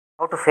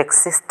How to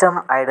fix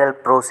system idle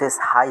process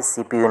high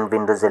CPU in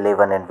Windows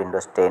 11 and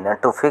Windows 10.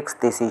 And to fix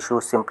this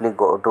issue, simply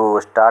go to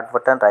start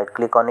button, right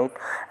click on it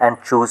and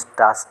choose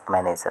task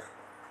manager.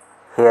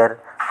 Here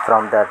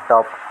from the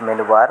top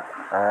menu bar,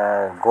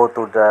 go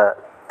to the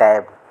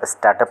tab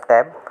startup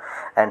tab,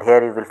 and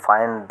here you will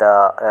find the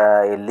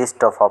a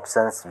list of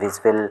options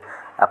which will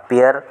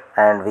appear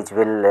and which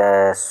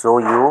will show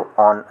you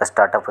on a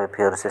startup of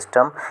your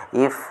system.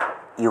 If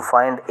you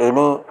find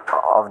any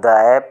of the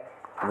app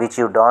which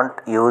you don't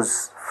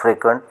use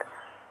frequent,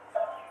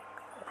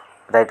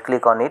 right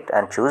click on it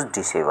and choose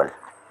disable.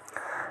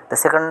 The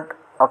second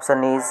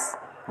option is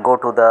go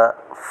to the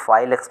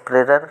file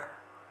explorer.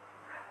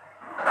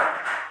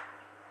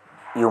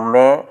 You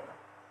may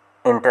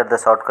enter the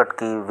shortcut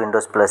key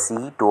Windows plus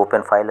E to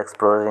open file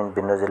explorer in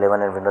Windows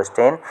 11 and Windows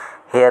 10.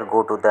 Here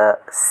go to the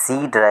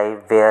C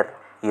drive where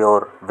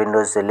your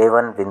Windows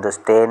 11, Windows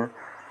 10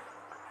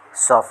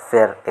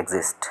 software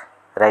exists.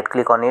 Right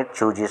click on it,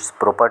 choose its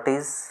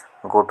properties,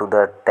 go to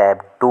the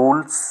tab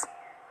tools.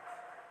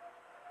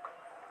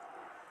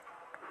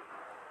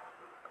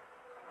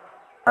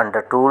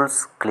 Under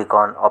tools, click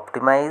on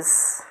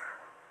optimize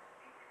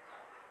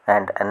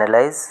and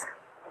analyze.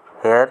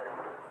 Here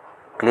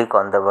click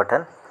on the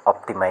button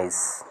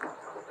optimize.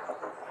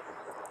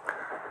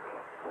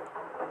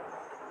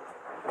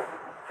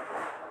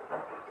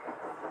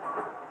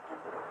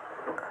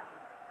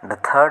 The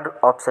third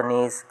option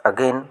is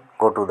again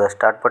go to the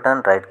start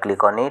button, right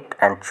click on it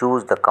and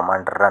choose the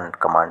command run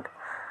command.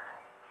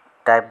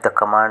 Type the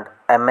command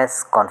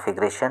ms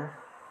configuration,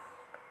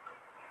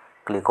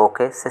 click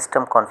OK.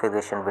 System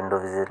configuration window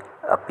will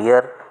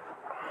appear,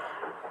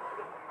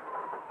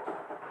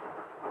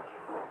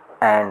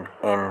 and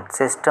in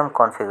system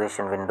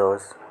configuration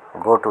windows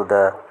go to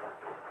the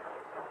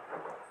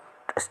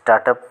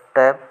startup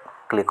tab,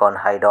 click on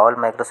hide all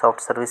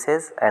Microsoft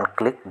services and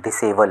click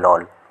disable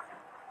all.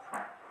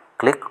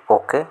 Click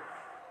OK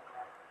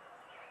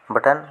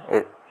button.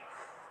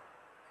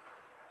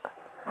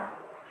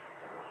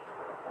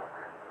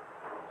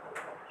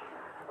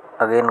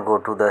 Again go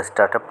to the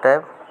startup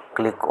tab,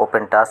 click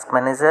open task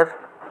manager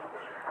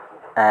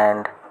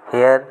and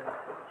here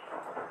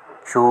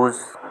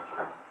choose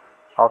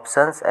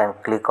options and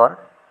click on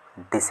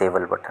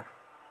disable button,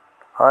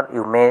 or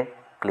you may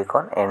click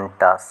on end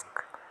task.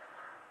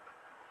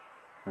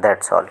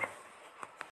 That's all.